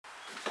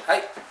は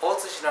い、大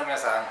津市の皆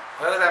さん、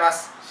おはようございま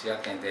す。滋賀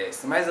県で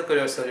住まいづくり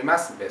をしておりま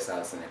すベスト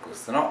ハウスネク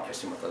ストの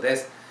吉本で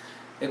す。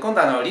今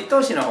度立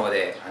東市の方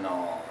で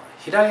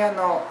平屋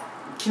の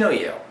木の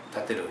家を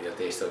建てる予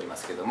定しておりま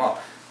すけども、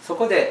そ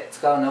こで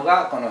使うの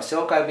がこの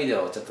紹介ビデ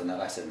オをちょっと流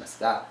しております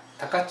が、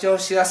高千穂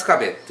シガス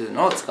壁という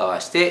のを使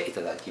わせてい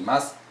ただきま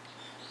す。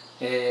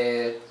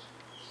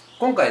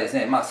今回です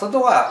ね、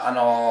外は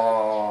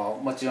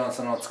もちろん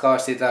使わ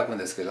せていただくん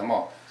ですけど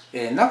も、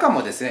中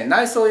もですね、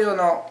内装用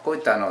のこうい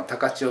った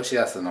高千穂シ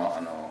ガスの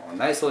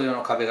内装用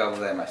の壁がご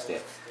ざいまし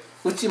て、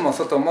内も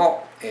外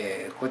も、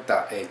こういっ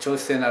た調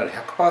子性のある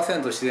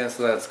 100% 自然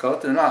素材を使う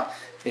というのは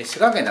滋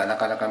賀県ではな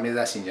かなか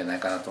珍しいんじゃない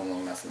かなと思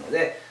いますの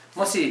で、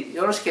もし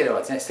よろしければ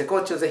ですね、施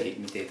工中ぜひ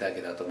見ていただ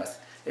けたらと思います。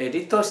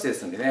立東市で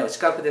すんでね、お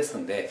近くです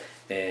んで、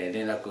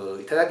連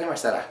絡いただけま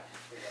したら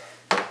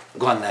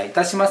ご案内い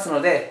たします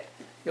ので、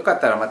よか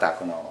ったらまた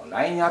この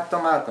LINE アット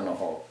マークの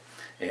方、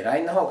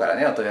LINE の方から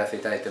ねお問い合わせい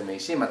ただいてもいい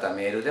し、また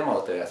メールでも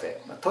お問い合わ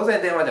せ、当然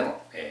電話で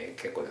も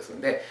結構ですの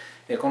で、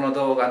この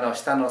動画の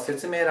下の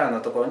説明欄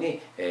のところ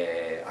に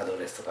アド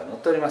レスとか載っ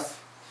ておりま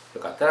す。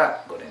よかった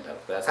らご連絡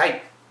くださ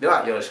い。で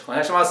はよろしくお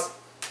願いします。